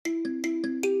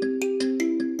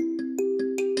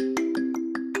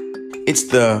It's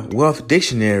the Wealth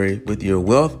Dictionary with your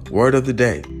wealth word of the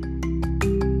day.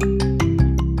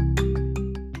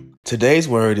 Today's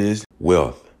word is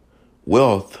wealth.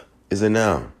 Wealth is a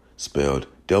noun spelled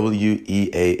W-E-A-L-T-H.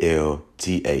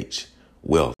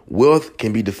 Wealth. Wealth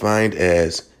can be defined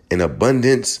as an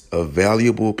abundance of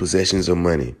valuable possessions or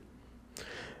money.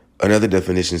 Another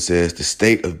definition says the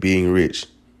state of being rich,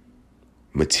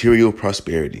 material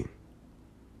prosperity.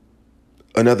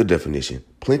 Another definition,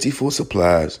 plentiful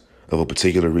supplies of a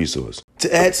particular resource.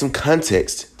 To add some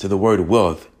context to the word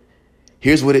wealth,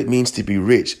 here's what it means to be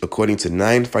rich according to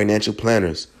 9 financial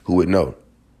planners who would know.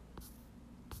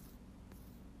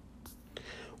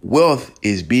 Wealth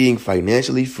is being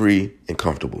financially free and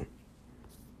comfortable.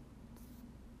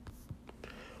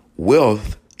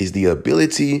 Wealth is the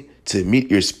ability to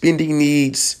meet your spending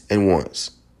needs and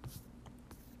wants.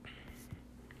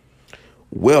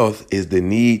 Wealth is the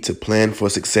need to plan for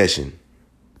succession.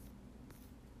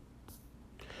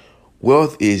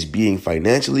 Wealth is being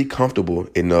financially comfortable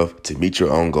enough to meet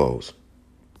your own goals.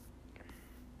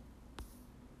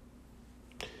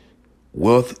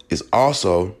 Wealth is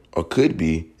also, or could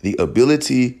be, the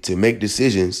ability to make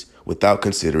decisions without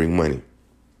considering money.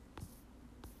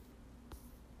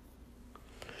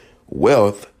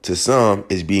 Wealth, to some,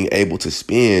 is being able to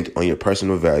spend on your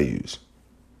personal values.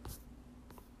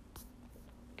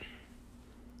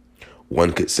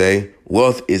 One could say,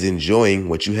 wealth is enjoying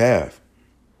what you have.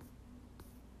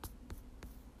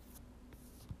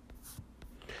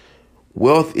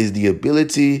 Wealth is the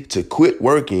ability to quit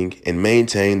working and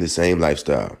maintain the same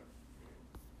lifestyle.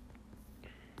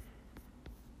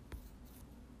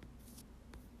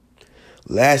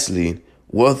 Lastly,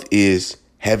 wealth is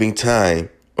having time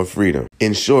or freedom.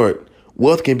 In short,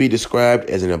 wealth can be described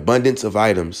as an abundance of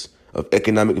items of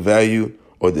economic value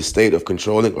or the state of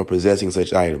controlling or possessing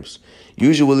such items,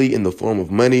 usually in the form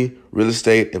of money, real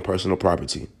estate, and personal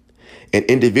property. An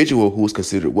individual who is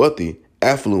considered wealthy,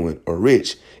 affluent, or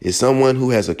rich is someone who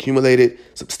has accumulated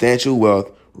substantial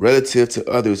wealth relative to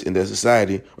others in their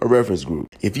society or reference group.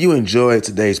 If you enjoyed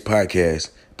today's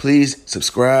podcast, please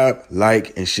subscribe,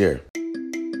 like, and share.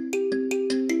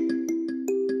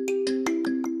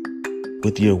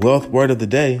 With your wealth word of the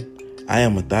day, I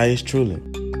am Matthias Trulin.